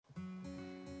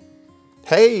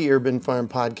Hey, Urban Farm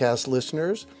Podcast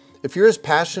listeners. If you're as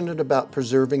passionate about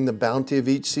preserving the bounty of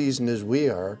each season as we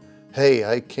are, hey,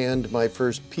 I canned my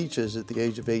first peaches at the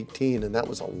age of 18, and that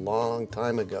was a long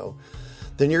time ago,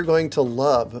 then you're going to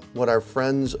love what our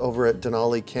friends over at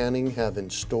Denali Canning have in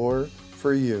store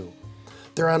for you.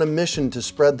 They're on a mission to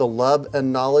spread the love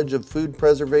and knowledge of food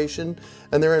preservation,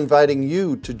 and they're inviting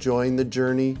you to join the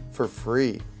journey for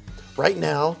free. Right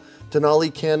now,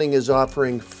 Denali Canning is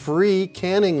offering free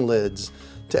canning lids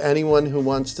to anyone who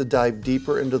wants to dive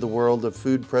deeper into the world of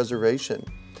food preservation.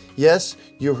 Yes,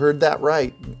 you heard that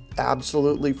right,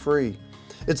 absolutely free.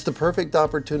 It's the perfect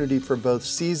opportunity for both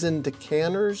seasoned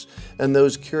canners and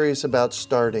those curious about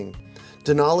starting.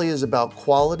 Denali is about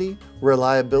quality,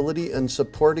 reliability, and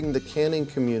supporting the canning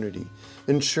community,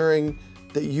 ensuring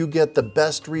that you get the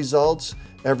best results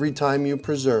every time you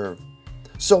preserve.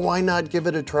 So why not give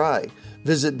it a try?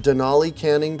 Visit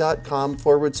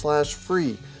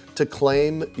denalicanning.com/free to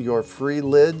claim your free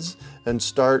lids and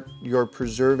start your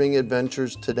preserving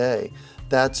adventures today.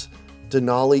 That's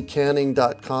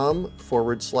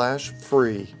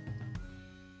denalicanning.com/free.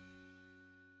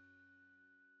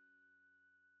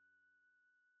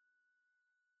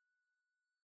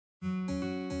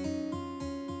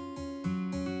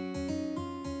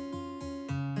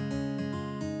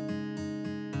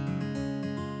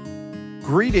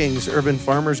 Greetings, urban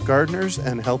farmers, gardeners,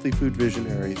 and healthy food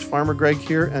visionaries. Farmer Greg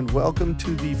here, and welcome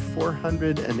to the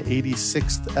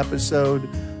 486th episode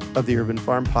of the Urban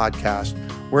Farm Podcast,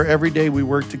 where every day we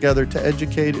work together to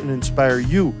educate and inspire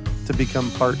you to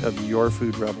become part of your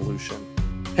food revolution.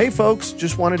 Hey folks,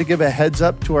 just wanted to give a heads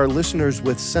up to our listeners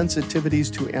with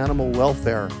sensitivities to animal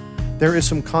welfare. There is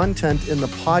some content in the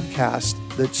podcast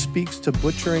that speaks to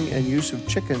butchering and use of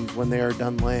chickens when they are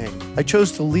done laying. I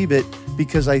chose to leave it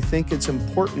because I think it's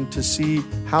important to see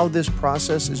how this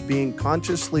process is being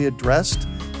consciously addressed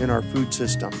in our food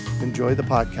system. Enjoy the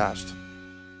podcast.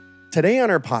 Today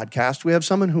on our podcast, we have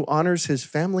someone who honors his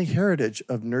family heritage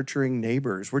of nurturing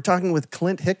neighbors. We're talking with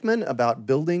Clint Hickman about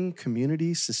building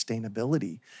community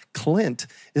sustainability. Clint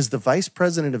is the Vice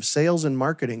President of Sales and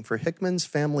Marketing for Hickman's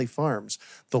Family Farms,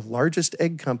 the largest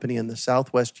egg company in the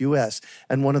Southwest U.S.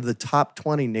 and one of the top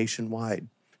 20 nationwide.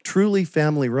 Truly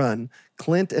family-run,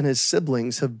 Clint and his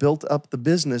siblings have built up the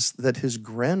business that his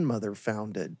grandmother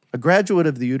founded. A graduate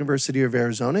of the University of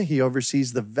Arizona, he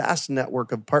oversees the vast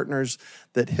network of partners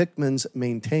that Hickman's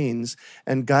maintains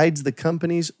and guides the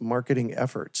company's marketing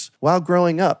efforts. While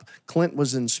growing up, Clint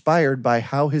was inspired by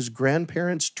how his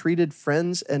grandparents treated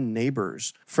friends and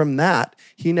neighbors. From that,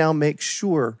 he now makes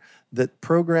sure that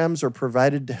programs are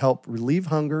provided to help relieve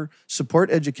hunger, support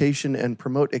education, and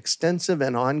promote extensive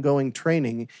and ongoing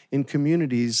training in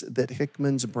communities that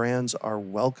Hickman's brands are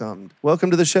welcomed.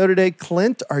 Welcome to the show today,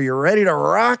 Clint. Are you ready to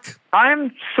rock?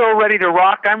 I'm so ready to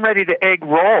rock. I'm ready to egg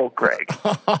roll, Greg.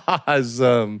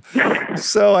 Awesome.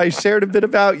 So I shared a bit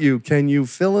about you. Can you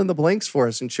fill in the blanks for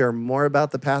us and share more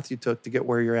about the path you took to get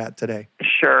where you're at today?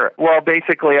 Sure. Well,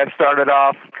 basically, I started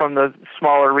off from the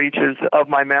smaller reaches of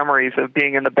my memories of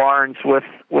being in the barns with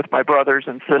my brothers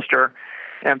and sister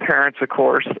and parents, of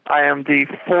course. I am the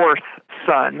fourth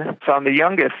son, so I'm the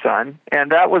youngest son,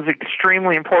 and that was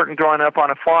extremely important growing up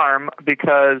on a farm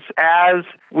because as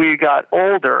we got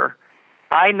older,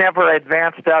 I never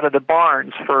advanced out of the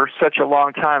barns for such a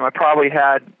long time. I probably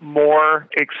had more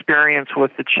experience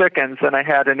with the chickens than I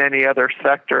had in any other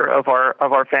sector of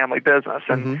our family business.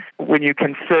 And when you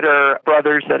consider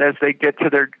brothers that as they get to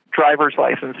their driver's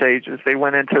license ages, they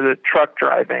went into the truck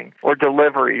driving or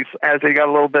deliveries. As they got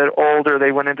a little bit older,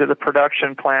 they went into the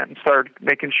production plant and started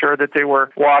making sure that they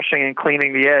were washing and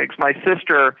cleaning the eggs. My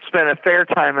sister spent a fair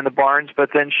time in the barns,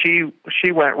 but then she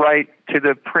went right to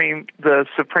the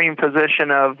supreme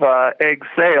position of egg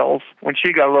sales when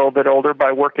she got a little bit older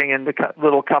by working in the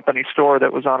little company store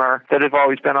that had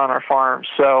always been on our farm.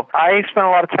 So I spent a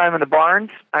lot of time in the barns.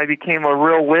 I became a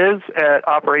real whiz at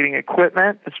operating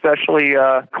equipment, especially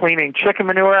cleaning chicken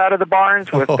manure out of the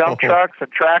barns with dump trucks and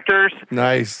tractors.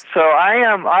 Nice. So I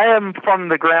am from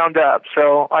the ground up.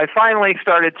 So I finally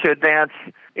started to advance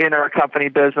in our company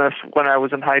business when I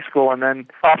was in high school, and then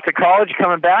off to college.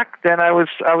 Coming back, then I was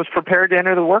prepared to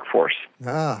enter the workforce.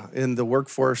 In the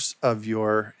workforce of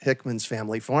your Hickman's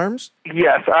Family Farms?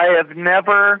 Yes, I have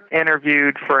never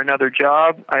interviewed for another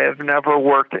job. I have never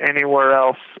worked anywhere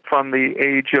else from the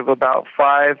age of about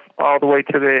 5 all the way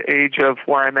to the age of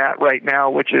where I'm at right now,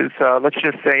 which is, let's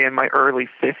just say, in my early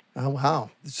 50s. Oh,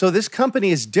 wow. So this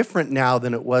company is different now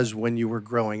than it was when you were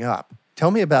growing up.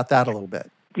 Tell me about that a little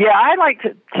bit. Yeah, I like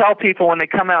to tell people when they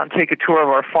come out and take a tour of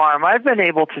our farm, I've been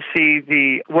able to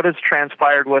see what has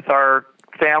transpired with our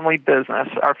family business.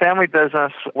 Our family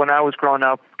business, when I was growing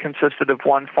up, consisted of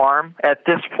one farm. At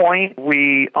this point,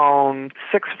 we own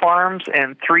 6 farms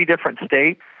in 3 different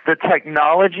states. The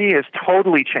technology has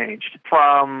totally changed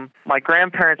from my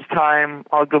grandparents' time.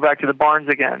 I'll go back to the barns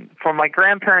again. From my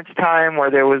grandparents' time, where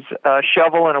there was a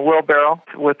shovel and a wheelbarrow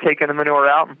with taking the manure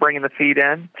out and bringing the feed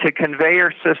in, to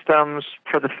conveyor systems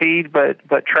for the feed, but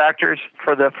tractors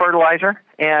for the fertilizer.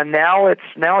 And now it's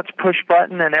push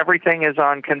button, and everything is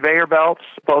on conveyor belts,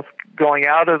 both going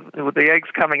out of with the eggs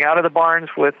coming out of the barns,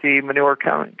 with the manure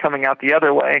coming out the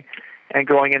other way, and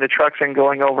going into trucks and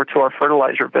going over to our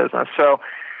fertilizer business. So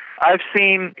I've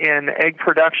seen in egg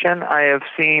production, I have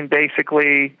seen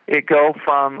basically it go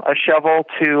from a shovel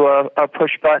to a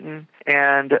push button,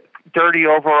 and dirty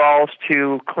overalls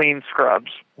to clean scrubs.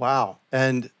 Wow.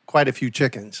 And quite a few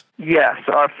chickens. Yes.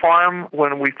 Our farm,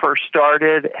 when we first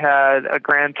started, had a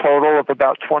grand total of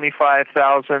about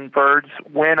 25,000 birds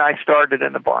when I started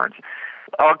in the barns.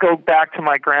 I'll go back to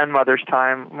my grandmother's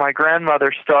time. My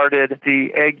grandmother started the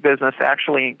egg business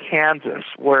actually in Kansas,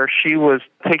 where she was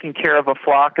taking care of a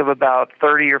flock of about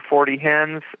 30 or 40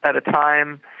 hens at a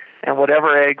time, and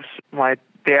whatever eggs my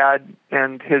dad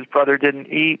and his brother didn't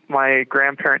eat, my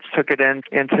grandparents took it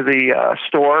into the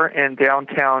store in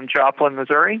downtown Joplin,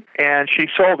 Missouri, and she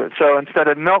sold it. So instead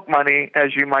of milk money,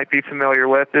 as you might be familiar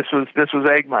with, this was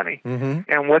egg money.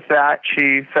 Mm-hmm. And with that,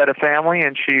 she fed a family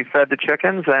and she fed the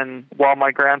chickens, and while my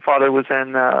grandfather was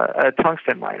in a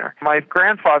tungsten miner. My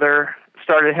grandfather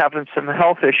started having some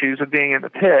health issues of being in the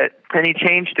pit, and he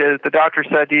changed it. The doctor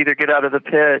said to either get out of the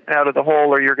pit, out of the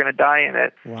hole, or you're going to die in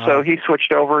it. Wow. So he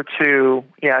switched over to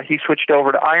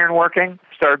ironworking,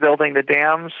 started building the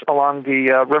dams along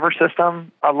the river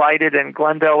system, alighted in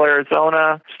Glendale,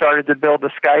 Arizona, started to build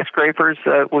the skyscrapers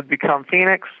that would become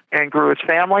Phoenix, and grew his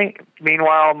family.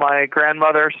 Meanwhile, my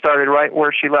grandmother started right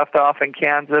where she left off in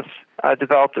Kansas,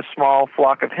 developed a small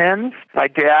flock of hens. My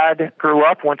dad grew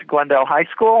up, went to Glendale High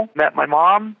School, met my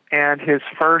mom, and his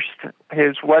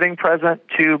wedding present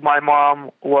to my mom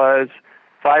was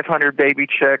 500 baby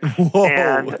chicks. Whoa.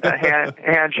 And a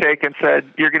handshake, and said,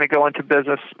 "You're going to go into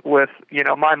business with,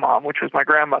 my mom," which was my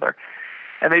grandmother.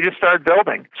 And they just started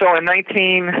building. So in the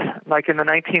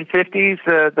 1950s,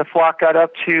 the flock got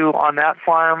up to, on that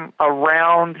farm,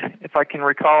 around, if I can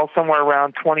recall, somewhere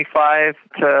around 25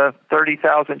 to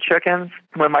 30,000 chickens.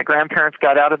 When my grandparents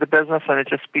got out of the business and it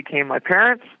just became my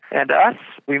parents and us,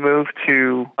 we moved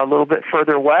to a little bit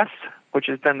further west, which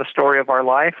has been the story of our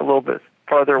life, a little bit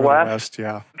further west.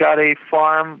 Yeah. Got a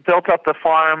farm, built up the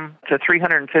farm to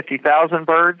 350,000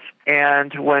 birds.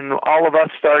 And when all of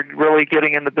us started really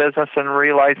getting in the business and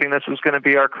realizing this was going to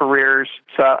be our careers,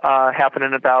 happened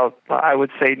in about, I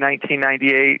would say,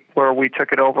 1998, where we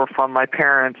took it over from my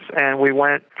parents. And we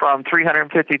went from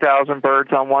 350,000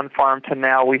 birds on one farm to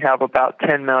now we have about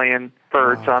 10 million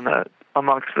birds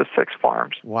amongst the 6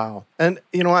 farms. Wow. And,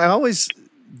 I always...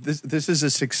 This is a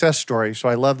success story, so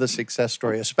I love the success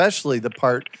story, especially the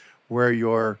part where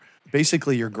your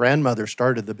grandmother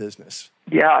started the business.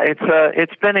 Yeah,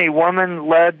 it's been a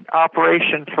woman-led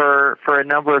operation for a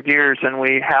number of years, and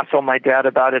we hassle my dad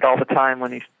about it all the time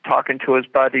when he's talking to his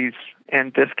buddies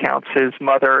and discounts his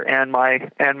mother and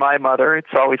my mother.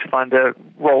 It's always fun to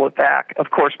roll it back.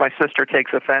 Of course, my sister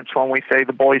takes offense when we say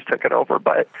the boys took it over,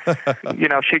 but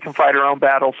she can fight her own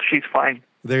battles. She's fine.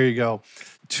 There you go.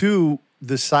 To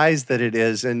the size that it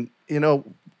is, and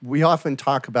we often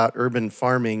talk about urban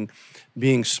farming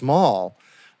being small,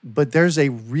 but there's a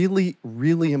really,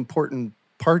 really important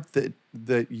part that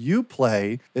you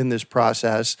play in this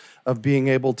process of being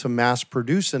able to mass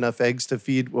produce enough eggs to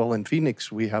feed. Well, in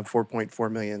Phoenix, we have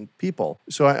 4.4 million people.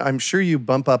 So I'm sure you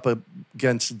bump up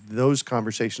against those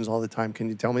conversations all the time. Can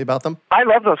you tell me about them? I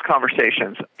love those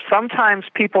conversations. Sometimes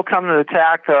people come to the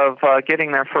tack of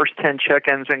getting their first 10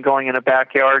 chickens and going in a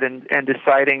backyard and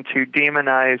deciding to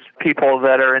demonize people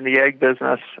that are in the egg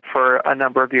business for a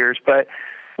number of years. But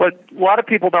what a lot of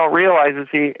people don't realize is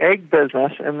the egg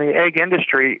business and the egg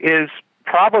industry is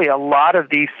probably a lot of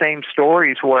these same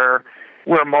stories where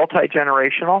we're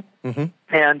multi-generational, mm-hmm.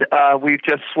 and we've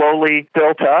just slowly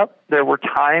built up. There were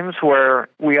times where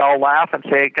we all laugh and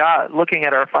say, God, looking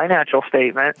at our financial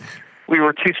statement, we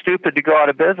were too stupid to go out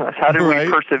of business. How did we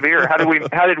persevere? How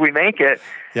did we make it?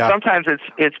 Yeah. Sometimes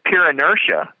it's pure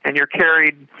inertia, and you're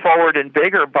carried forward and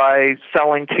bigger by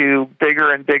selling to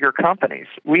bigger and bigger companies.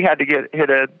 We had to hit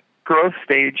a growth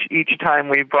stage each time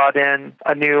we brought in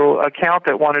a new account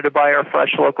that wanted to buy our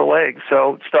fresh local eggs.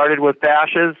 So it started with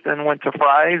Dashes, then went to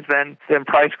Fry's, then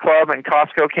Price Club and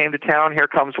Costco came to town. Here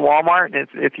comes Walmart, and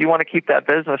if you want to keep that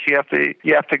business, you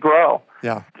have to grow.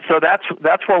 Yeah. So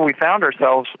that's where we found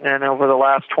ourselves in over the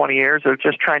last 20 years of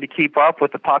just trying to keep up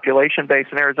with the population base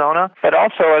in Arizona. But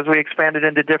also, as we expanded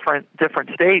into different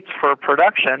states for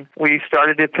production, we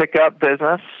started to pick up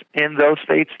business in those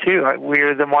states too.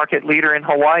 We're the market leader in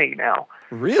Hawaii now.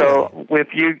 Really? So if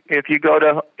you go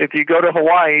to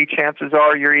Hawaii, chances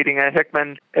are you're eating a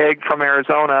Hickman egg from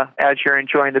Arizona as you're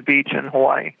enjoying the beach in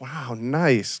Hawaii. Wow,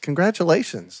 nice.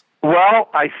 Congratulations. Well,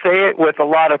 I say it with a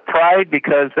lot of pride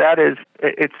because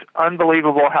it's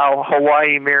unbelievable how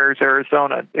Hawaii mirrors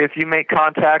Arizona. If you make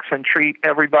contacts and treat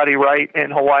everybody right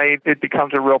in Hawaii, it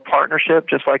becomes a real partnership,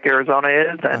 just like Arizona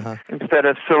is. And instead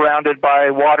of surrounded by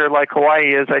water like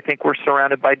Hawaii is, I think we're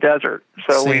surrounded by desert.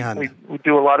 So we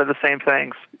do a lot of the same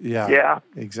things. Yeah,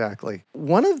 exactly.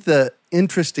 One of the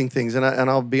interesting things, and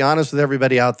I'll be honest with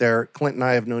everybody out there, Clint and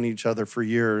I have known each other for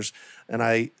years, and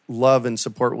I love and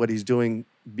support what he's doing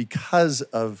because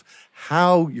of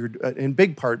how you're, in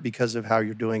big part because of how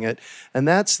you're doing it. And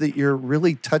that's that you're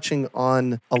really touching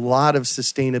on a lot of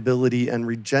sustainability and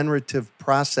regenerative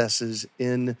processes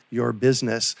in your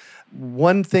business.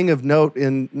 One thing of note,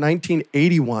 in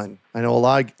 1981, I know a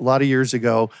lot of years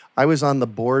ago, I was on the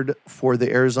board for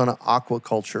the Arizona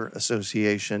Aquaculture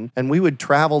Association, and we would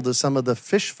travel to some of the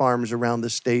fish farms around the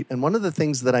state. And one of the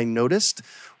things that I noticed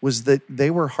was that they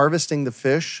were harvesting the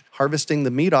fish, harvesting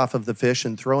the meat off of the fish,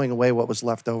 and throwing away what was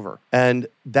left over. And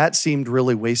that seemed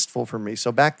really wasteful for me.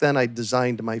 So back then, I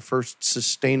designed my first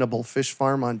sustainable fish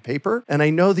farm on paper. And I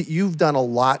know that you've done a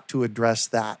lot to address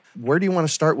that. Where do you want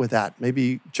to start with that?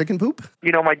 Maybe chicken poop?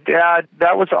 You know, my dad,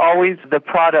 that was always the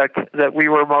product that we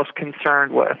were most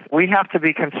concerned with. We have to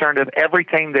be concerned of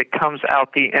everything that comes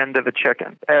out the end of a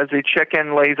chicken. As a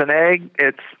chicken lays an egg,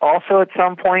 it's also at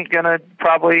some point going to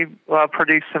probably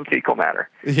produce some fecal matter.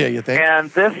 Yeah, you think? And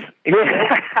this...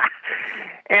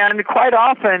 And quite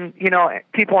often, you know,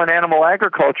 people in animal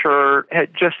agriculture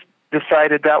had just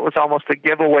decided that was almost a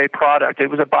giveaway product. It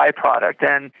was a byproduct.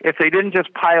 And if they didn't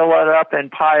just pile it up in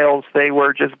piles, they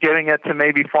were just giving it to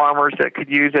maybe farmers that could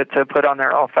use it to put on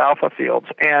their alfalfa fields.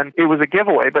 And it was a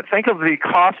giveaway. But think of the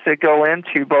costs that go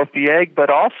into both the egg, but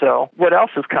also what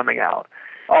else is coming out.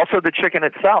 Also, the chicken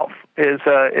itself is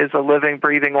a living,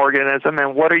 breathing organism.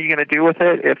 And what are you going to do with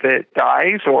it if it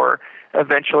dies, or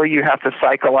eventually you have to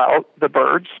cycle out the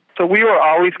birds? So we were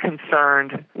always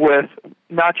concerned with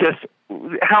not just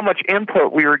how much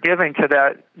input we were giving to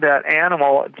that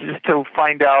animal just to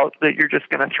find out that you're just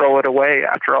going to throw it away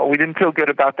after all. We didn't feel good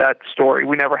about that story.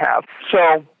 We never have.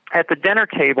 So at the dinner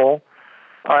table,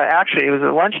 actually, it was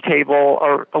a lunch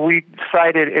table, we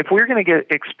decided if we're going to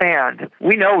expand,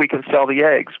 we know we can sell the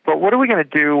eggs, but what are we going to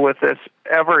do with this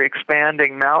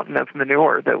ever-expanding mountain of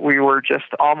manure that we were just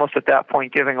almost at that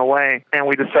point giving away? And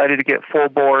we decided to get full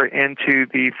bore into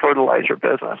the fertilizer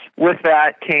business. With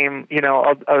that came, you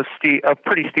know, a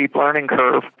pretty steep learning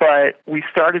curve, but we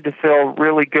started to feel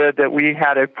really good that we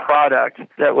had a product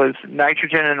that was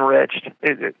nitrogen enriched.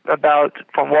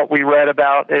 From what we read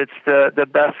about, it's the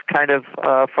best kind of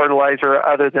fertilizer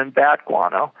other than bat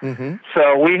guano. Mm-hmm.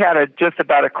 So we had just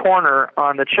about a corner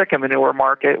on the chicken manure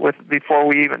market before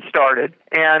we even started.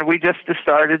 And we just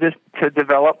started to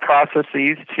develop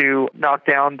processes to knock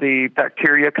down the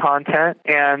bacteria content,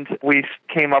 and we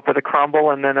came up with a crumble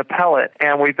and then a pellet,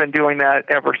 and we've been doing that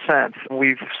ever since.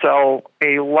 We sell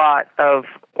a lot of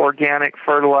organic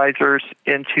fertilizers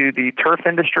into the turf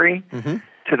industry, mm-hmm.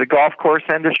 to the golf course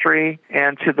industry,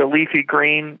 and to the leafy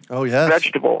green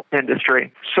vegetable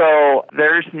industry. So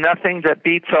there's nothing that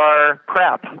beats our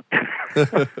crap.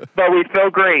 But we feel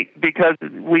great because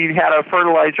we had a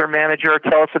fertilizer manager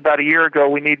tell us about a year ago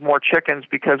we need more chickens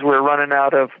because we were running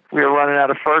out of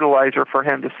fertilizer for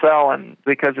him to sell, and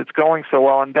because it's going so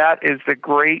well. And that is the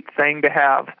great thing to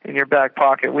have in your back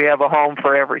pocket. We have a home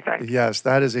for everything. Yes,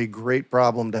 that is a great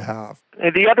problem to have.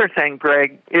 And the other thing,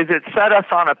 Greg, is it set us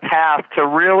on a path to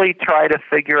really try to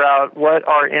figure out what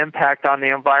our impact on the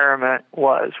environment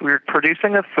was. We were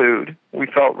producing a food we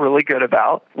felt really good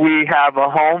about. We have a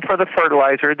home for the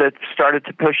fertilizer that started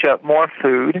to push up more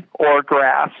food or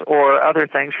grass or other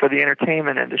things for the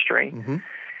entertainment industry. Mm-hmm.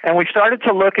 And we started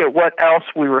to look at what else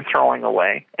we were throwing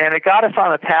away. And it got us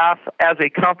on a path. As a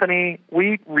company,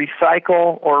 we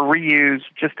recycle or reuse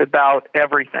just about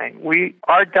everything.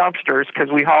 Our dumpsters, because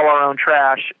we haul our own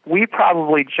trash, we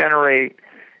probably generate,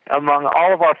 among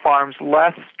all of our farms,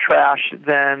 less trash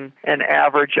than an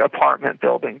average apartment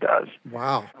building does.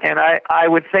 Wow. And I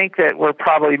would think that we're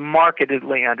probably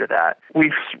markedly under that. We've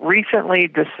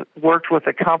recently worked with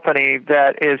a company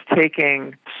that is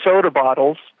taking soda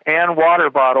bottles and water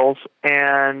bottles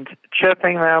and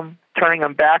chipping them, turning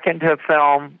them back into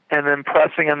film, and then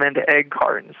pressing them into egg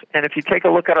cartons. And if you take a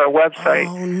look at our website,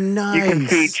 you can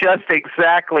see just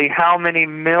exactly how many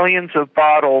millions of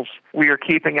bottles we are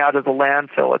keeping out of the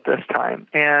landfill at this time.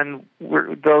 And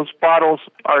those bottles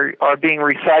are being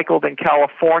recycled in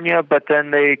California, but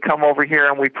then they come over here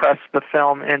and we press the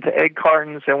film into egg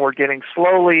cartons, and we're getting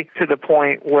slowly to the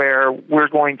point where we're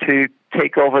going to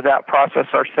take over that process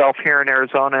ourselves here in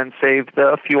Arizona and save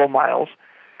the fuel miles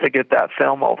to get that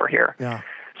film over here. Yeah.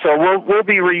 So we'll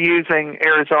be reusing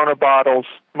Arizona bottles,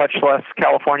 much less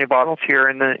California bottles here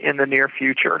in the near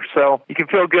future. So you can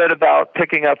feel good about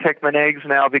picking up Hickman eggs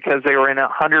now because they were in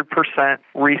 100%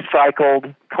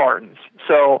 recycled cartons.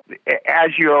 So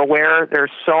as you're aware,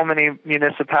 there's so many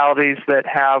municipalities that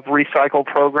have recycle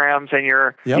programs, and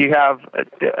you have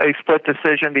a split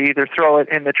decision to either throw it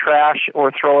in the trash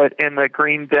or throw it in the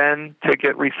green bin to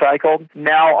get recycled.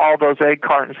 Now all those egg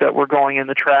cartons that were going in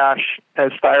the trash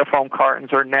as styrofoam cartons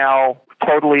are now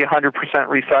totally 100%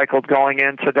 recycled, going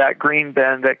into that green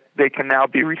bin that they can now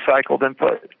be recycled and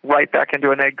put right back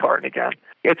into an egg carton again.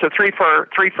 It's a three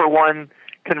for one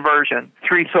conversion.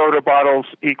 3 soda bottles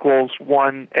equals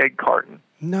 1 egg carton.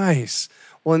 Nice.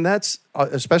 Well, and that's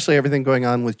especially everything going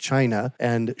on with China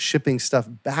and shipping stuff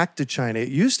back to China. It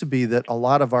used to be that a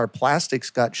lot of our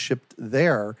plastics got shipped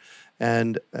there.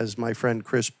 And as my friend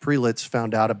Chris Prelitz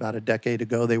found out about a decade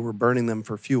ago, they were burning them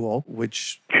for fuel,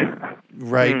 which,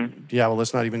 yeah, well,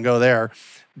 let's not even go there.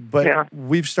 But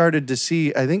we've started to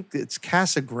see, I think it's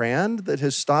Casa Grande that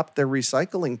has stopped their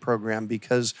recycling program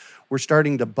because we're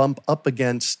starting to bump up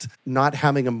against not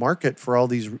having a market for all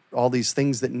these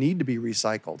things that need to be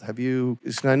recycled.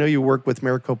 I know you work with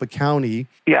Maricopa County.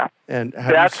 Yeah. And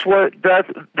that's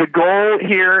the goal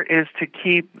here is to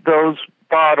keep those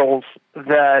bottles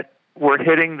that were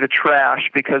hitting the trash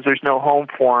because there's no home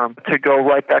for them to go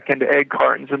right back into egg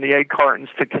cartons, and the egg cartons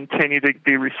to continue to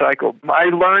be recycled. I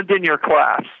learned in your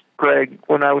class, Greg,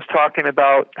 when I was talking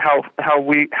about how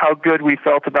good we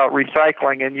felt about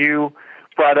recycling, and you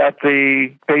brought up the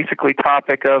basically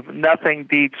topic of nothing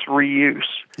beats reuse.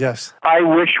 Yes. I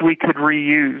wish we could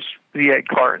reuse the egg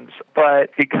cartons,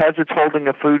 but because it's holding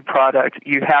a food product,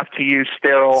 you have to use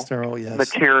sterile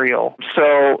material.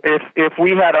 So if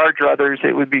we had our druthers,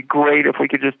 it would be great if we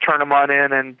could just turn them on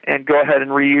in and go ahead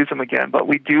and reuse them again. But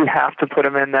we do have to put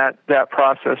them in that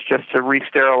process just to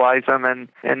re-sterilize them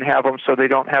and have them so they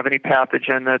don't have any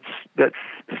pathogen that's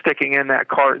sticking in that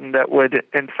carton that would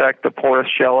infect the porous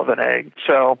shell of an egg.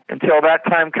 So until that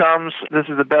time comes, this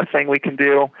is the best thing we can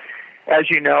do.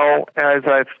 As you know, as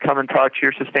I've come and talked to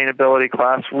your sustainability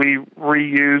class, we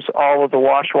reuse all of the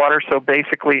wash water. So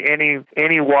basically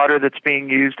any water that's being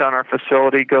used on our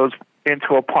facility goes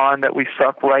into a pond that we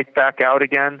suck right back out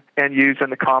again and use in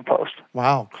the compost.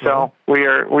 Wow. Cool. So we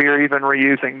are even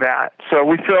reusing that. So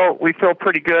we feel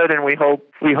pretty good, and we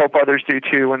hope others do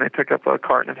too when they pick up a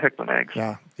carton of Hickman eggs.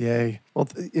 Yeah. Yay. Well,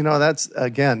 that's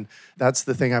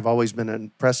the thing I've always been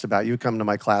impressed about. You come to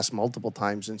my class multiple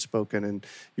times and spoken, and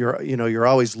you're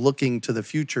always looking to the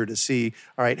future to see,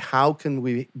 all right, how can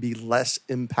we be less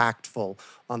impactful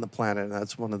on the planet? And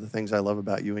that's one of the things I love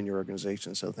about you and your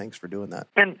organization. So thanks for doing that.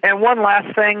 And one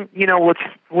last thing,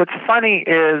 what's funny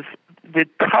is the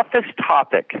toughest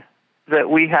topic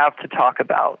that we have to talk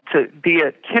about, to be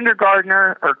a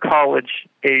kindergartner or college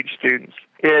age students,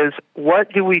 is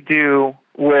what do we do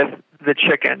with the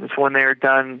chickens when they're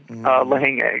done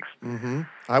laying eggs? Mm-hmm.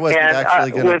 I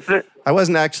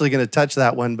wasn't actually going to touch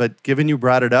that one, but given you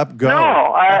brought it up, go.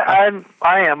 No, I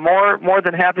am more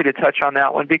than happy to touch on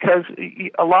that one, because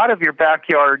a lot of your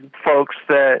backyard folks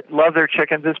that love their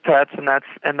chickens as pets, and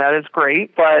that is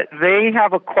great, but they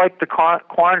have quite the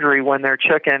quandary when their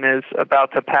chicken is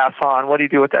about to pass on. What do you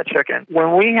do with that chicken?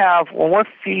 When we're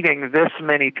feeding this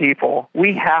many people,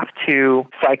 we have to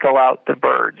cycle out the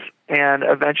birds and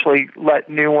eventually let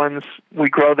new ones. We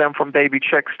grow them from baby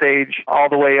chick stage all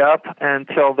the way up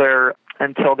until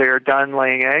they're done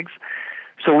laying eggs.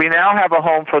 So we now have a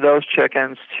home for those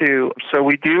chickens too. So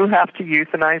we do have to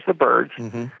euthanize the birds.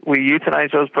 Mm-hmm. We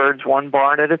euthanize those birds one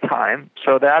barn at a time.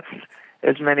 So that's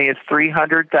as many as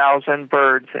 300,000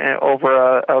 birds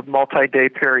over a multi-day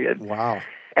period. Wow.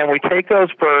 And we take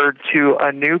those birds to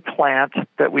a new plant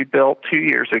that we built 2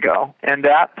 years ago. And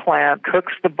that plant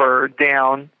cooks the bird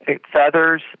down,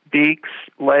 feathers, beaks,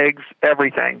 legs,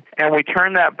 everything. And we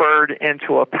turn that bird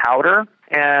into a powder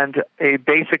and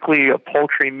basically a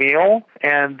poultry meal.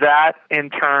 And that, in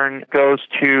turn, goes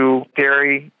to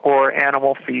dairy or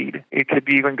animal feed. It could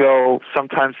even go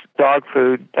sometimes dog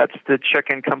food. That's the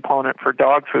chicken component for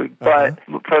dog food. Uh-huh.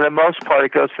 But for the most part,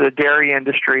 it goes to the dairy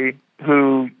industry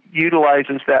who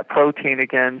utilizes that protein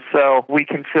again, so we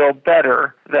can feel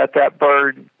better that that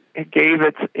bird gave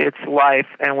its life,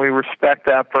 and we respect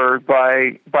that bird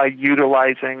by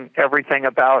utilizing everything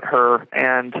about her,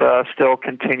 and still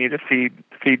continue to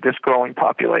feed this growing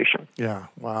population. Yeah,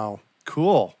 wow.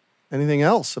 Cool. Anything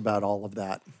else about all of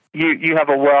that? You have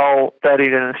a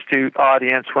well-studied and astute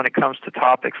audience when it comes to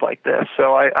topics like this.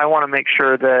 So I want to make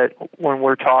sure that when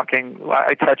we're talking,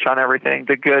 I touch on everything,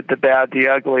 the good, the bad, the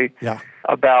ugly,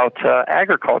 about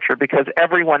agriculture, because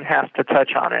everyone has to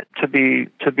touch on it to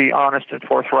be honest and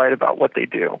forthright about what they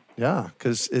do. Yeah,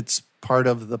 because it's part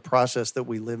of the process that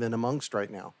we live in amongst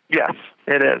right now. Yes,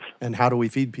 it is. And how do we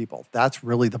feed people? That's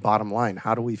really the bottom line.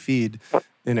 How do we feed,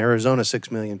 in Arizona,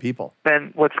 6 million people?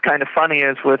 And what's kind of funny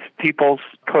is with people's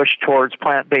push towards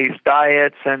plant-based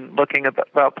diets and looking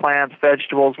about plants,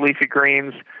 vegetables, leafy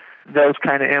greens, those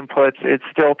kind of inputs, it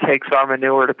still takes our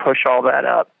manure to push all that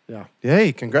up. Yeah.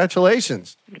 Yay,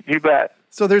 congratulations. You bet.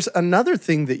 So there's another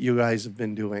thing that you guys have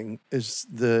been doing is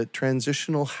the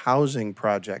transitional housing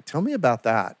project. Tell me about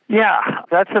that. Yeah,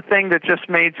 that's a thing that just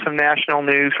made some national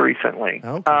news recently.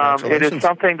 Oh, congratulations. It is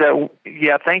something that,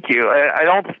 thank you.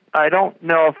 I don't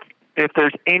know if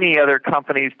there's any other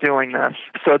companies doing this.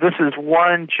 So this is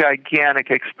one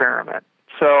gigantic experiment.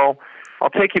 So I'll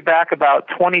take you back about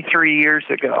 23 years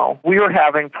ago. We were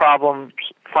having problems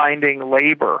finding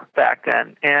labor back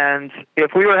then. And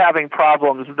if we were having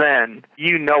problems then,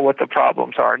 you know what the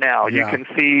problems are now. Yeah. You can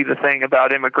see the thing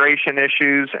about immigration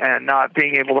issues and not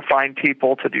being able to find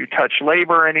people to do touch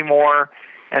labor anymore,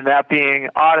 and that being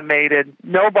automated.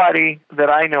 Nobody that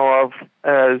I know of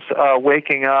is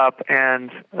waking up, and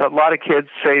a lot of kids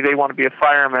say they want to be a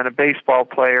fireman, a baseball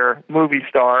player, movie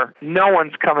star. No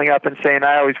one's coming up and saying,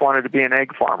 I always wanted to be an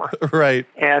egg farmer. Right.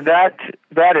 And that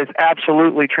is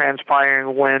absolutely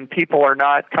transpiring when people are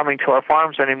not coming to our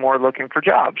farms anymore looking for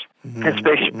jobs,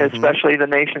 especially the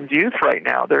nation's youth right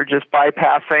now. They're just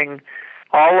bypassing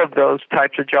all of those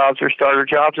types of jobs or starter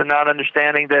jobs and not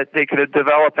understanding that they could have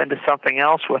developed into something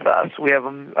else with us. We have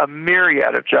a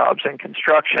myriad of jobs in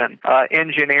construction,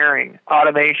 engineering,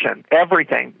 automation,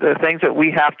 everything, the things that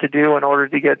we have to do in order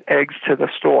to get eggs to the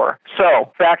store.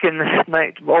 So back in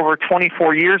over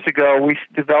 24 years ago, we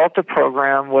developed a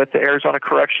program with the Arizona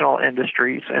Correctional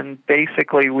Industries, and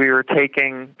basically we were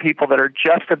taking people that are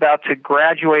just about to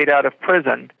graduate out of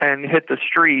prison and hit the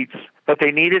streets, but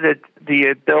they needed the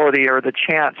ability or the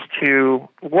chance to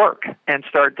work and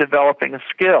start developing a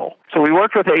skill. So we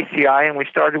worked with ACI, and we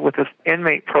started with this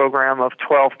inmate program of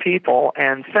 12 people.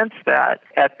 And since that,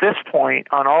 at this point,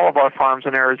 on all of our farms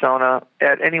in Arizona,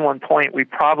 at any one point, we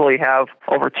probably have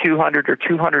over 200 or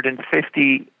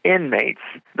 250 inmates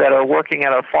that are working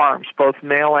at our farms, both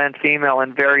male and female,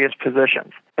 in various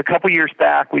positions. A couple years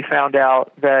back, we found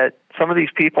out that some of these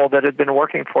people that had been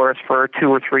working for us for 2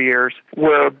 or 3 years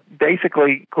were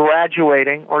basically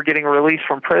graduating or getting released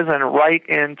from prison right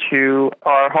into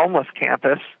our homeless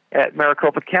campus at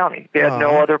Maricopa County. They had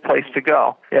no other place to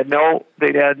go. They had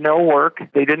no work.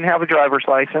 They didn't have a driver's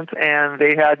license, and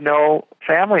they had no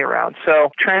family around.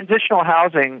 So transitional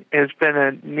housing has been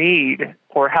a need,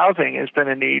 or housing has been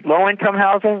a need. Low-income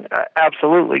housing,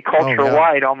 absolutely,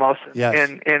 culture-wide almost,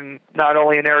 in not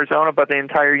only in Arizona but the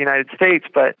entire United States.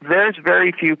 But there's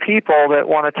very few people that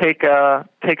want to take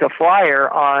a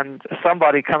flyer on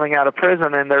somebody coming out of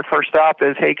prison, and their first stop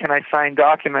is, hey, can I sign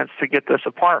documents to get this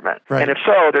apartment? Right. And if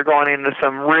so, they're going into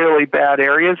some really bad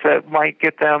areas that might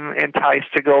get them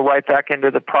enticed to go right back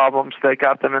into the problems that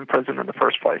got them in prison in the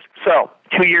first place. So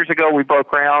 2 years ago, we broke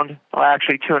ground. Well,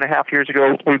 actually, 2.5 years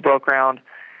ago, we broke ground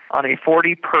on a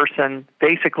 40-person,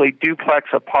 basically duplex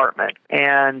apartment.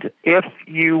 And if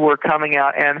you were coming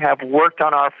out and have worked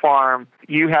on our farm,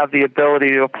 you have the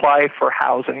ability to apply for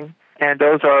housing. And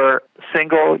those are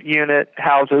single-unit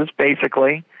houses,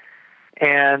 basically.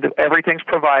 And everything's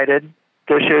provided,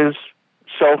 dishes,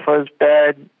 sofas,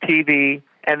 bed, TV,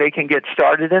 and they can get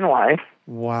started in life.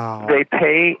 Wow. They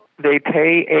pay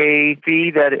a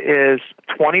fee that is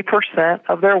 20%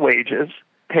 of their wages,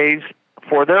 pays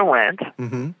for their rent,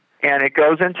 and it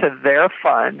goes into their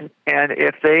fund. And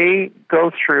if they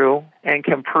go through and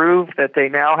can prove that they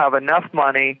now have enough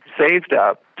money saved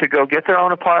up to go get their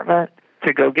own apartment,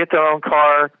 to go get their own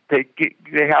car, they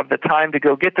have the time to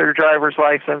go get their driver's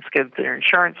license, get their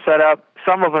insurance set up.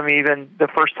 Some of them even the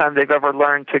first time they've ever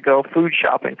learned to go food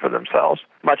shopping for themselves,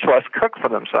 much less cook for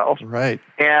themselves. Right.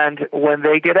 And when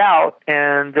they get out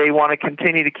and they want to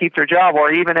continue to keep their job,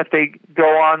 or even if they go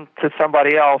on to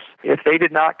somebody else, if they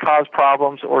did not cause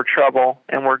problems or trouble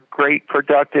and were great,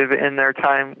 productive in their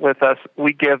time with us,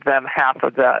 we give them half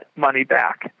of that money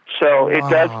back. So it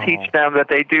does teach them that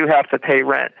they do have to pay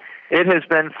rent. It has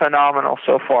been phenomenal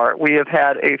so far. We have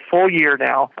had a full year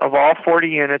now of all 40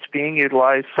 units being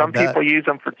utilized. Some people use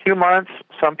them for 2 months.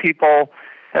 Some people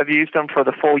have used them for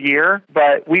the full year,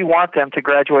 but we want them to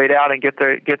graduate out and get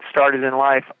started in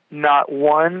life. Not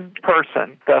one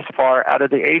person thus far out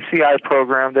of the ACI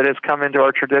program that has come into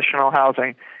our traditional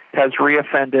housing has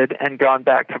reoffended and gone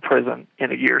back to prison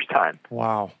in a year's time.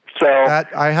 Wow. So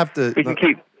I got to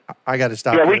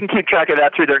stop. Yeah, we can keep track of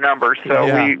that through their numbers, so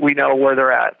we know where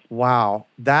they're at. Wow.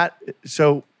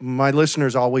 So my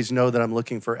listeners always know that I'm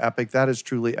looking for epic. That is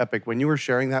truly epic. When you were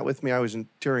sharing that with me, I was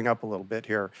tearing up a little bit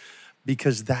here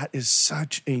because that is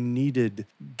such a needed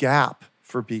gap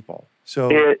for people. So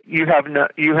you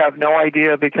have no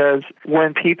idea, because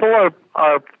when people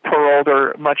are paroled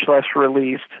or much less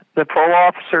released, the parole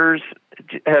officers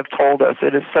have told us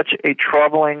it is such a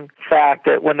troubling fact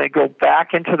that when they go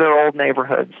back into their old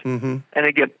neighborhoods and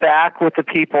they get back with the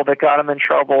people that got them in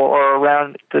trouble or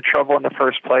around the trouble in the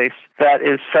first place, that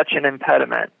is such an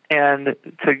impediment. And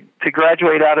to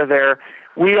graduate out of there,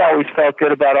 we always felt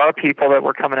good about our people that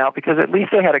were coming out, because at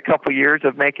least they had a couple years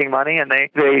of making money, and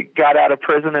they got out of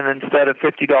prison, and instead of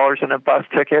 $50 in a bus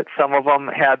ticket, some of them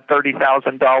had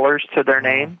 $30,000 to their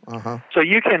name. So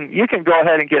you can go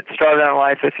ahead and get started in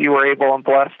life if you were able and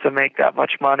blessed to make that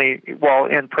much money while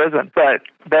in prison. But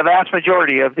the vast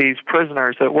majority of these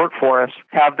prisoners that work for us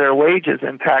have their wages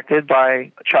impacted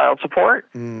by child support,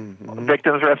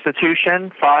 victims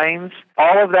restitution, fines.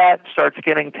 All of that starts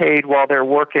getting paid while they're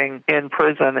working in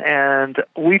prison, and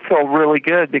we feel really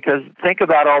good, because think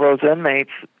about all those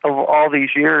inmates of all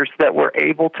these years that were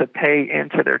able to pay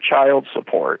into their child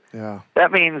support. Yeah.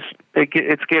 That means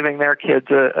it's giving their kids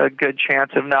a good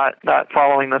chance of not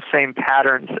following the same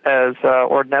patterns as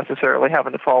or necessarily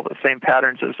having to follow the same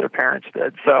patterns as their parents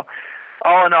did. So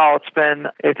all in all,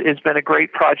 it's been a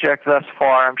great project thus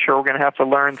far. I'm sure we're going to have to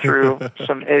learn through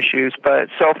some issues, but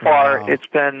so far it's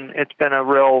been a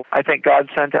real, I think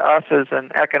God sent to us as an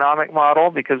economic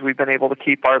model, because we've been able to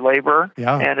keep our labor,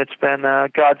 and it's been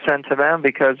God sent to them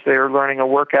because they're learning a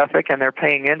work ethic and they're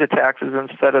paying into taxes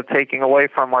instead of taking away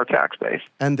from our tax base.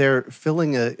 And they're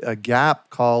filling a gap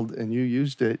called, and you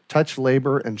used it, touch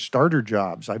labor and starter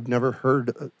jobs. I've never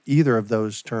heard either of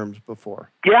those terms before.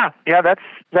 Yeah,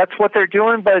 that's what they're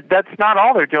doing, but that's not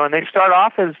all they're doing. They start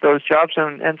off as those jobs,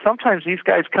 and sometimes these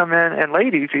guys come in, and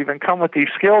ladies even come with these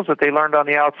skills that they learned on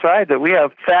the outside. That we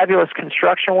have fabulous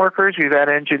construction workers, we've had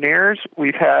engineers,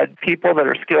 we've had people that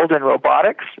are skilled in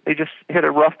robotics. They just hit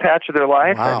a rough patch of their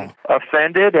life and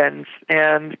offended,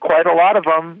 and quite a lot of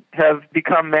them have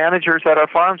become managers at our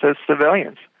farms as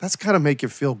civilians. That's got to make you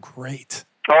feel great.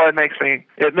 Oh, it makes me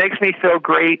feel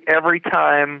great every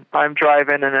time I'm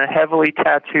driving and a heavily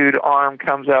tattooed arm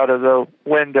comes out of the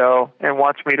window and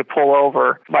wants me to pull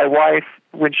over. My wife,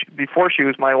 before she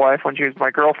was my wife, when she was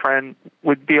my girlfriend,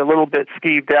 would be a little bit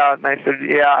skeeved out, and I said,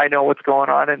 "Yeah, I know what's going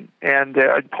on," and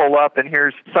I'd pull up, and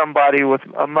here's somebody with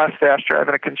a mustache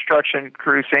driving a construction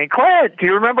crew saying, "Clint, do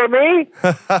you remember me?"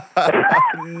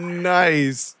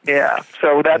 Nice. Yeah,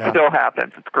 so that still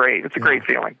happens. It's great. It's a great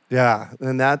feeling. Yeah,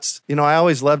 and that's, I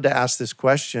always love to ask this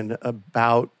question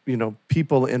about,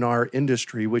 people in our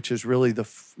industry, which is really the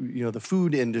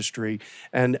food industry,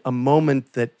 and a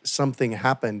moment that something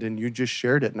happened and you just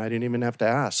shared it and I didn't even have to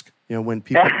ask. When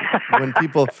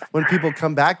people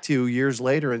come back to you years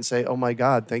later and say, "Oh my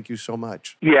God, thank you so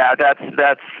much." Yeah, that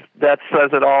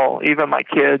says it all. Even my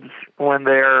kids, when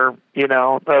they're,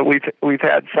 we've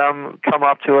had some come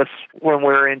up to us when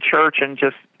we're in church and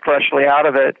just freshly out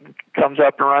of it, comes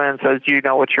up and running and says, "Do you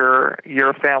know what your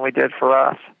family did for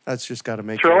us?" That's just got to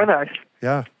make it's really nice.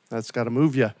 Yeah, that's got to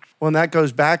move you. Well, and that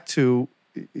goes back to,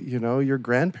 your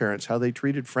grandparents, how they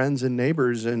treated friends and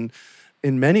neighbors, and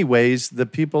in many ways, the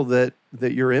people that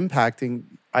you're impacting,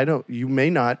 you may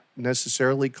not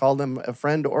necessarily call them a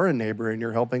friend or a neighbor, and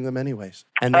you're helping them anyways.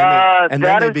 And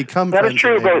then they become friends. That is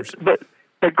true, and neighbors. But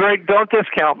Greg, don't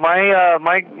discount.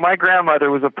 My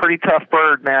grandmother was a pretty tough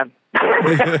bird, man. She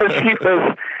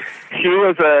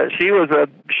was a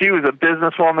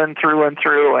businesswoman through and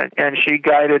through, and she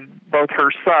guided both her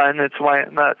son. That's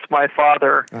my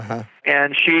father.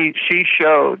 And she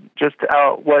showed just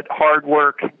what hard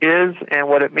work is and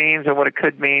what it means and what it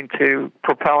could mean to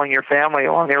propelling your family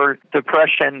along. They were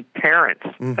Depression parents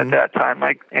at that time.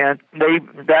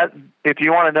 If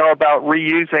you want to know about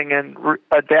reusing and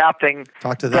adapting,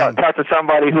 talk to them. Talk to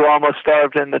somebody who almost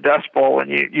starved in the Dust Bowl,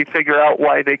 and you figure out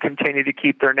why they continue to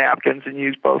keep their napkins and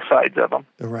use both sides of them.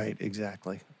 Right,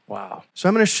 exactly. Wow. So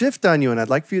I'm going to shift on you, and I'd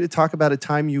like for you to talk about a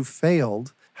time you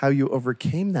failed, how you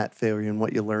overcame that failure, and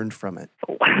what you learned from it.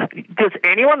 Does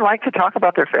anyone like to talk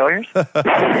about their failures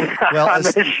on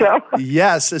this show?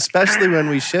 Yes, especially when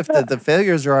we shifted. The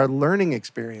failures are our learning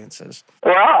experiences.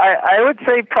 Well, I would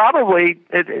say probably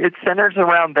it centers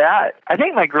around that. I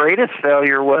think my greatest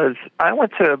failure was I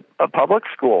went to a public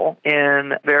school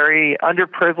in a very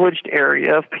underprivileged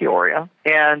area of Peoria,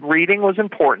 and reading was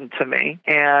important to me,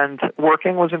 and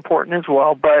working was important as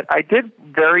well, but I did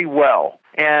very well.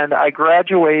 And I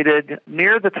graduated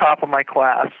near the top of my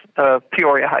class of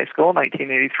Peoria High School,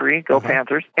 1983, Go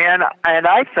Panthers. And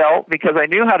I felt, because I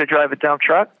knew how to drive a dump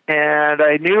truck, and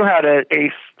I knew how to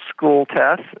ace school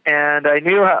tests, and I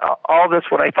knew all this,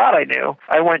 what I thought I knew,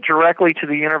 I went directly to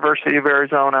the University of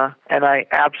Arizona, and I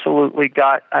absolutely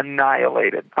got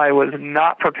annihilated. I was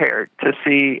not prepared to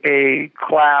see a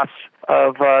class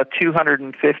of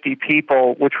 250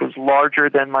 people, which was larger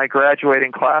than my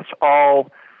graduating class, all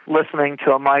listening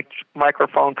to a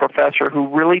microphone professor who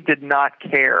really did not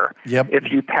care if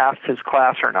you passed his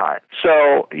class or not.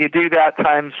 So you do that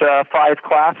times 5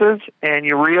 classes, and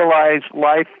you realize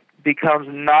life becomes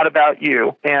not about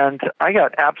you. And I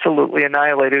got absolutely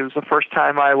annihilated. It was the first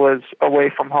time I was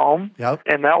away from home.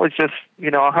 And that was just,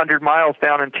 100 miles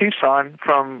down in Tucson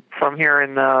from here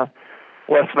in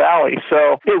West Valley.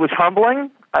 So it was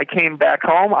humbling. I came back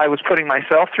home. I was putting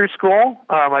myself through school.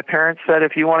 My parents said,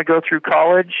 if you want to go through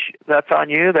college, that's on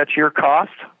you. That's your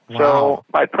cost. Wow. So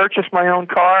I purchased my own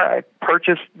car. I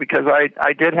purchased because I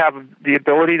did have the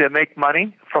ability to make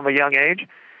money from a young age.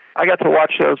 I got to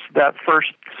watch that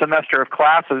first semester of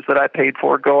classes that I paid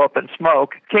for go up in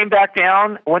smoke. Came back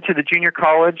down, went to the junior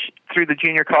college, through the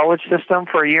junior college system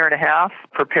for a year and a half,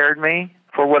 prepared me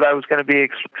for what I was going to be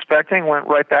expecting, went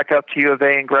right back up to U of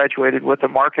A and graduated with a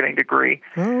marketing degree.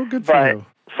 Oh, good for you.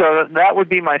 So that would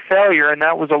be my failure, and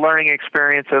that was a learning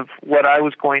experience of what I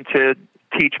was going to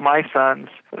teach my sons,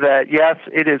 that yes,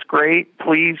 it is great.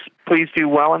 Please do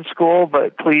well in school,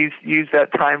 but please use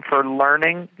that time for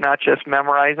learning, not just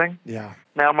memorizing. Yeah.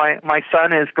 Now my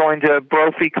son is going to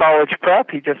Brophy College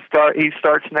Prep. He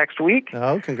starts next week.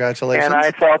 Oh, congratulations!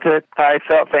 And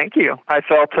thank you. I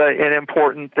felt it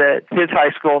important that his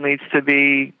high school needs to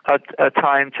be a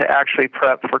time to actually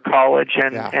prep for college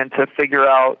and to figure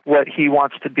out what he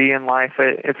wants to be in life.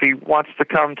 If he wants to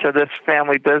come to this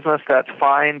family business, that's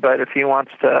fine. But if he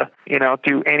wants to,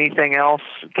 do anything else,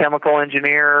 chemical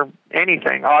engineer,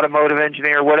 anything, automotive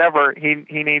engineer, whatever,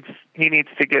 he needs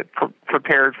to get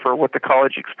prepared for what the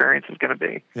college experience is going to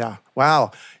be. Yeah.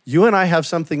 Wow. You and I have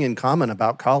something in common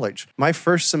about college. My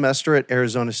first semester at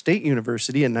Arizona State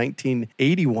University in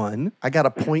 1981, I got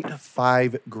a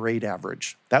 0.5 grade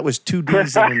average. That was 2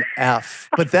 D's and an F.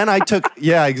 But then I took,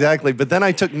 But then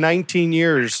I took 19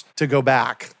 years to go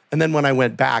back. And then when I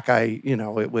went back,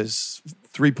 it was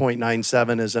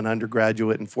 3.97 as an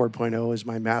undergraduate and 4.0 as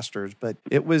my master's. But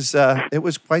it was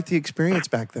quite the experience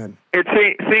back then. It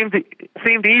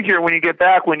seemed easier when you get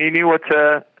back, when you knew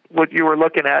what you were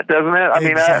looking at, doesn't it? I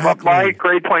Exactly. mean, my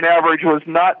grade point average was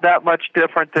not that much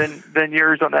different than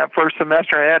yours on that first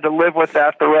semester. I had to live with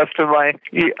that the rest of my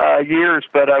years,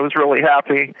 but I was really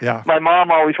happy. Yeah. My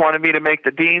mom always wanted me to make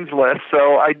the dean's list,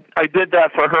 so I did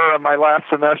that for her in my last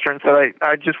semester and said,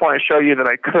 I just want to show you that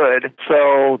I could.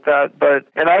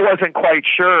 And I wasn't quite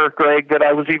sure, Greg, that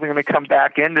I was even going to come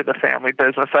back into the family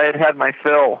business. I had my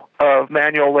fill of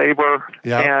manual labor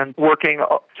and working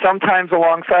sometimes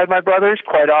alongside my brothers,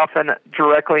 quite often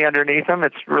directly underneath them.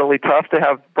 It's really tough to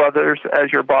have brothers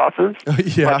as your bosses,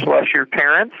 much less your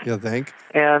parents. You think?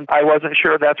 And I wasn't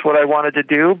sure that's what I wanted to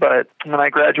do, but when I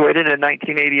graduated in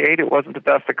 1988, it wasn't the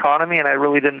best economy, and I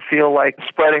really didn't feel like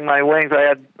spreading my wings.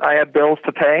 I had bills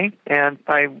to pay, and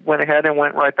I went ahead and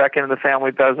went right back into the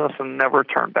family business and never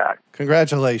turned back.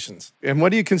 Congratulations. And what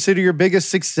do you consider your biggest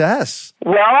success?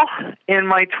 Well, in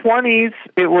my 20s,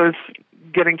 it was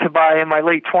getting to buy, in my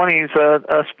late 20s,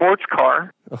 a sports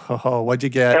car. Oh, what'd you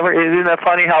get? Isn't that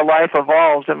funny how life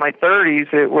evolves? In my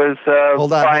 30s, it was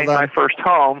buying my first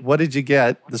home. What did you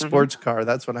get? The sports car.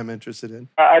 That's what I'm interested in.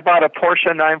 I bought a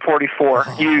Porsche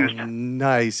 944 used.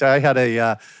 Nice. I had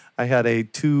a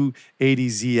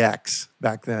 280ZX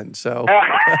back then. So.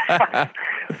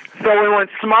 So we went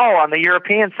small on the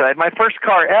European side. My first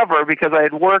car ever, because I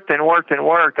had worked, I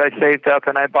saved up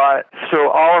and I bought. So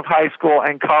all of high school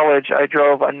and college, I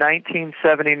drove a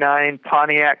 1979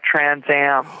 Pontiac Trans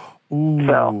Am.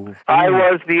 So I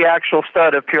was the actual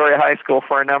stud of Peoria High School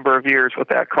for a number of years with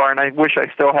that car, and I wish I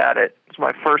still had it. It's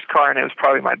my first car, and it was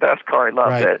probably my best car. I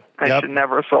loved it. I should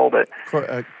never have sold it.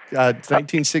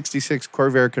 1966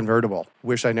 Corvair convertible.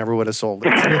 Wish I never would have sold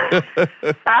it.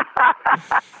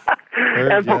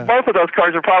 Both of those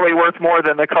cars are probably worth more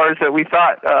than the cars that we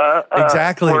thought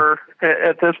exactly were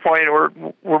at this point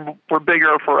were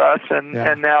bigger for us, and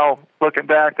now looking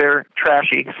back, they're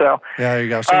trashy. So there you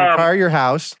go. So your car, your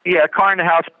house. Yeah, car and a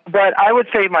house. But I would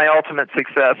say my ultimate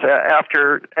success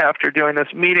after doing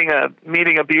this, meeting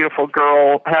a beautiful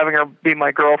girl, having her be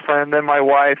my girlfriend, then my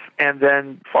wife, and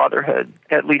then fatherhood.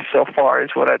 At least so far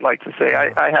is what I'd like to say.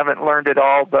 I haven't learned it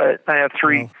all, but I have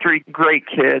three great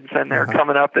kids, and they're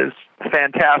coming up as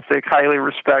fantastic, highly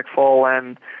respectful,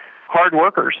 and hard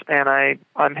workers, and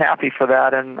I'm happy for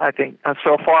that. And I think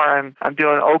so far I'm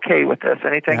doing okay with this.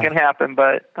 Anything can happen,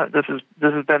 but this has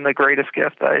been the greatest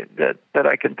gift that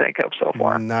I can think of so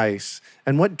far. Nice.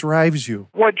 And what drives you?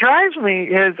 What drives me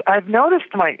is I've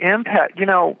noticed my impact.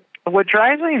 What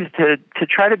drives me is to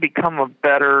try to become a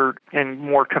better and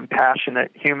more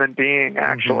compassionate human being,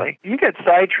 actually. You get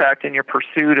sidetracked in your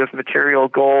pursuit of material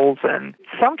goals, and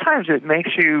sometimes it makes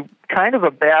you kind of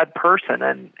a bad person.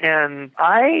 And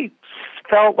I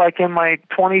felt like in my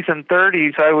 20s and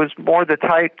 30s, I was more the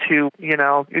type to,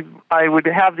 I would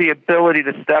have the ability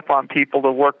to step on people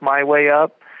to work my way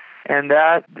up. And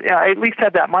that, I at least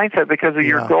had that mindset because of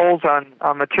your goals on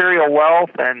material wealth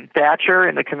and stature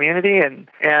in the community. And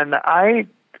I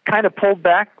kind of pulled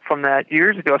back from that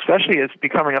years ago, especially as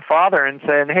becoming a father, and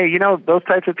saying, hey, those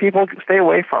types of people, stay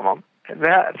away from them.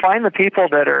 Find the people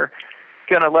that are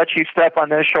going to let you step on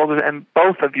their shoulders and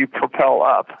both of you propel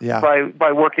up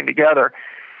by working together.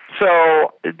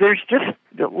 So there's just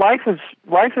life is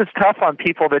tough on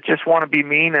people that just want to be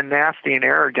mean and nasty and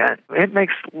arrogant. It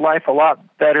makes life a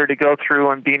lot better to go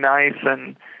through and be nice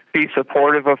and be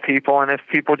supportive of people. And if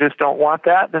people just don't want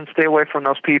that, then stay away from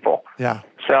those people. Yeah.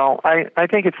 So I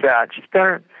think it's that. Just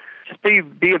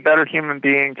be a better human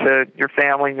being to your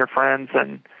family and your friends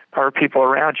and or people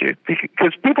around you,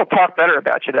 because people talk better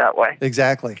about you that way.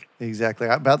 Exactly.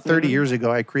 About 30 years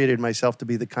ago, I created myself to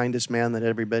be the kindest man that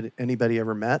anybody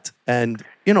ever met. And,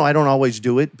 I don't always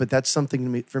do it, but that's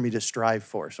something for me to strive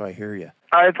for. So I hear you.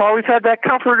 I've always had that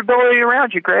comfortability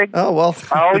around you, Greg. Oh, well.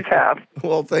 I always have.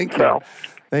 Well, thank you.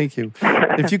 Thank you.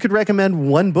 If you could recommend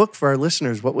one book for our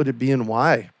listeners, what would it be and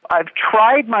why? I've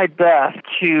tried my best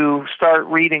to start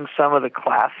reading some of the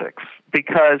classics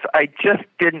because I just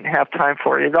didn't have time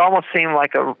for it. It almost seemed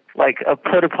like a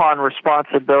put upon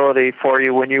responsibility for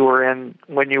you when you were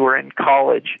in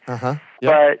college. Yep.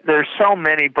 But there's so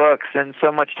many books and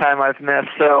so much time I've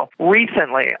missed. So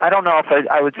recently, I don't know if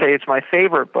I would say it's my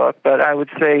favorite book, but I would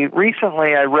say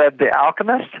recently I read The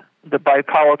Alchemist by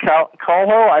Paulo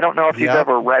Coelho. I don't know if you've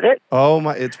ever read it. Oh,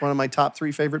 it's one of my top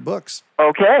 3 favorite books.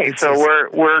 Okay, so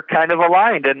we're kind of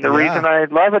aligned, and the reason I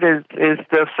love it is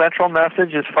the central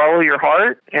message is follow your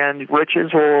heart, and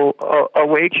riches will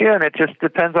await you, and it just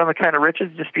depends on the kind of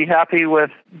riches. Just be happy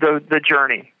with the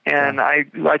journey, and I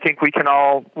think we should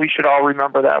all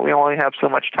remember that we only have so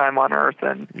much time on earth,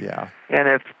 and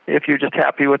if you're just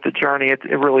happy with the journey, it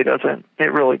really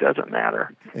doesn't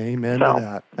matter. Amen to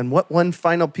that. And what one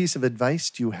final piece of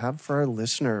advice do you have for our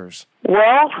listeners?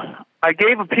 Well, I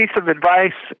gave a piece of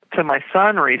advice to my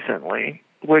son recently,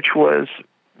 which was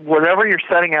whatever you're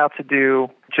setting out to do,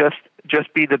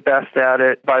 just be the best at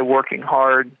it by working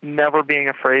hard, never being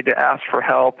afraid to ask for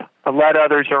help. Let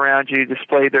others around you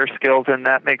display their skills, and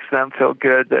that makes them feel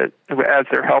good that as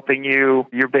they're helping you,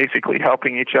 you're basically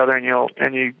helping each other, and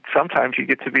you sometimes you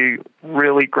get to be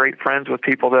really great friends with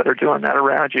people that are doing that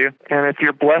around you. And if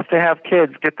you're blessed to have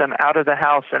kids, get them out of the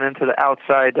house and into the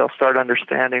outside. They'll start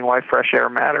understanding why fresh air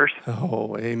matters.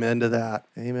 Oh, amen to that.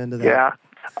 Amen to that. Yeah.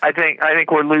 I think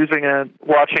we're losing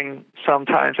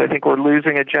I think we're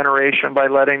losing a generation by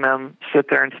letting them sit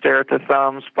there and stare at the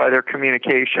thumbs by their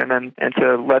communication and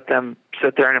to let them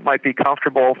sit there, and it might be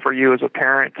comfortable for you as a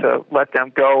parent to let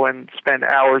them go and spend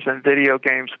hours in video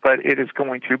games, but it is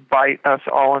going to bite us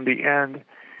all in the end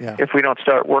if we don't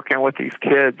start working with these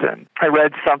kids. And I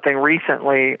read something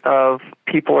recently of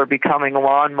people are becoming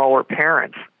lawnmower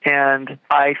parents, and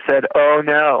I said, oh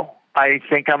no, I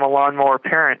think I'm a lawnmower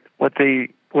parent. What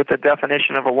the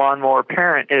definition of a lawnmower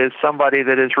parent is somebody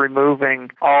that is removing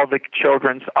all the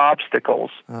children's obstacles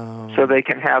so they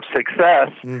can have success.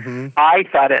 Mm-hmm. I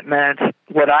thought it meant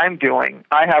what I'm doing.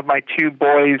 I have my 2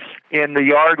 boys in the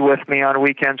yard with me on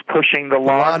weekends pushing the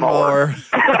lawnmower.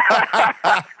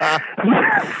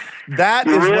 That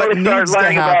is really what needs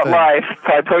to happen. About life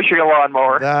by pushing a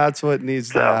lawnmower. That's what needs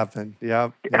to happen.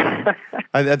 Yep.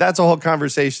 That's a whole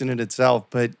conversation in itself,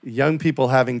 but young people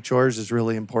having chores is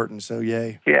really important, so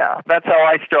yay. Yeah, that's how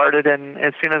I started, and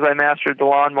as soon as I mastered the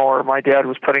lawnmower, my dad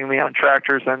was putting me on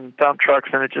tractors and dump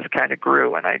trucks, and it just kind of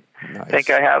grew, and I think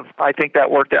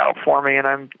that worked out for me, and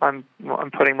I'm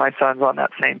putting my sons on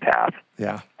that same path.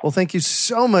 Yeah. Well, thank you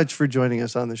so much for joining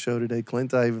us on the show today,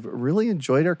 Clint. I've really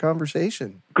enjoyed our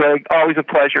conversation. Greg, always a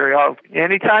pleasure.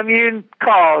 Anytime you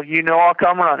call, I'll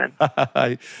come running.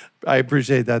 I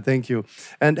appreciate that. Thank you.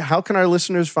 And how can our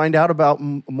listeners find out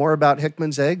more about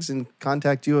Hickman's Eggs and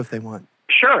contact you if they want?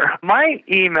 Sure. My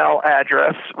email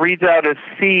address reads out as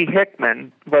C.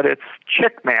 Hickman, but it's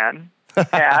Chickman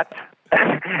at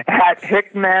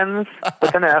Hickman's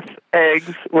with an S,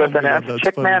 eggs with an S,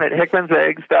 Chickman at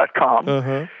hickmanseggs.com.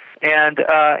 Uh-huh. And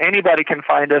anybody can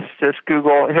find us. Just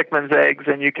Google Hickman's Eggs,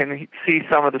 and you can see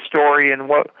some of the story and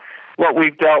what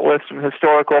we've dealt with, some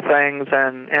historical things,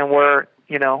 and where,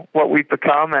 what we've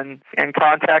become, and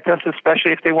contact us,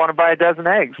 especially if they want to buy a dozen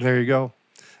eggs. There you go.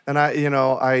 And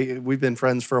we've been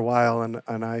friends for a while, and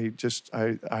I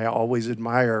always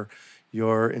admire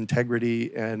your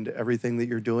integrity and everything that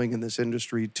you're doing in this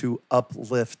industry to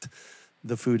uplift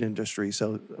the food industry.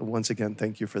 So once again,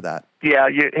 thank you for that. Yeah.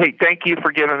 Hey, thank you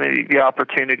for giving me the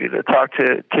opportunity to talk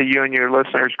to you and your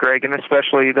listeners, Greg, and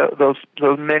especially those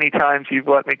many times you've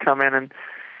let me come in and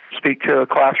speak to a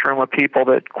classroom of people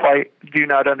that quite do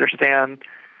not understand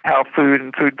how food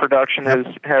and food production has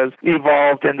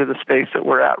evolved into the space that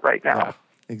we're at right now. Yeah.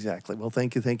 Exactly. Well,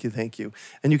 thank you.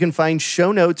 And you can find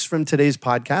show notes from today's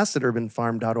podcast at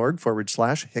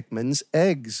urbanfarm.org/Hickman's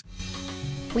Eggs.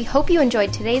 We hope you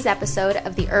enjoyed today's episode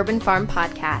of the Urban Farm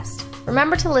Podcast.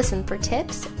 Remember to listen for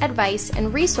tips, advice,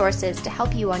 and resources to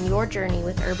help you on your journey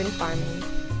with urban farming.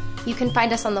 You can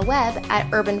find us on the web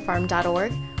at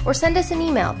urbanfarm.org or send us an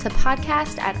email to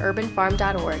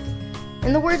podcast@urbanfarm.org.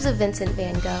 In the words of Vincent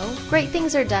van Gogh, great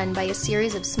things are done by a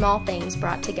series of small things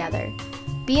brought together.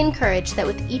 Be encouraged that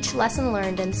with each lesson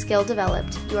learned and skill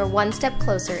developed, you are one step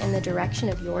closer in the direction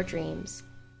of your dreams.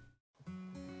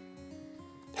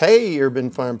 Hey, Urban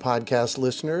Farm Podcast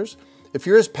listeners. If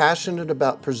you're as passionate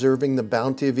about preserving the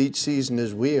bounty of each season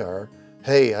as we are,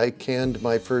 hey, I canned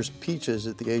my first peaches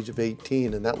at the age of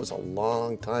 18, and that was a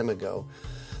long time ago,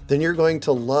 then you're going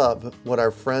to love what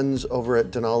our friends over at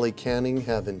Denali Canning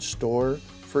have in store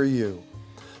for you.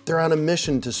 They're on a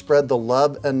mission to spread the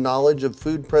love and knowledge of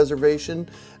food preservation,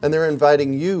 and they're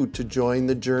inviting you to join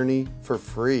the journey for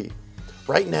free.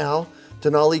 Right now,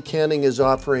 Denali Canning is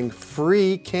offering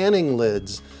free canning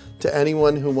lids to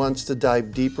anyone who wants to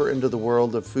dive deeper into the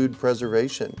world of food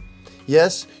preservation.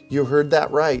 Yes, you heard that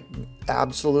right,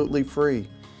 absolutely free.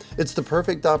 It's the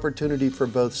perfect opportunity for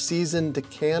both seasoned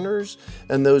canners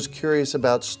and those curious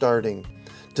about starting.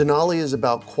 Denali is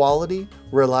about quality,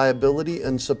 reliability,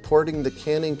 and supporting the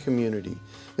canning community,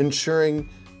 ensuring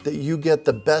that you get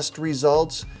the best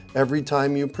results every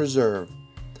time you preserve.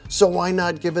 So why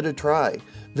not give it a try?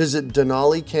 Visit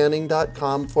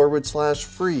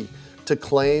denalicanning.com/free to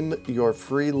claim your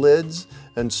free lids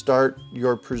and start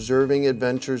your preserving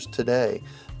adventures today.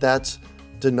 That's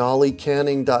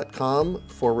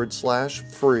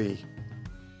denalicanning.com/free.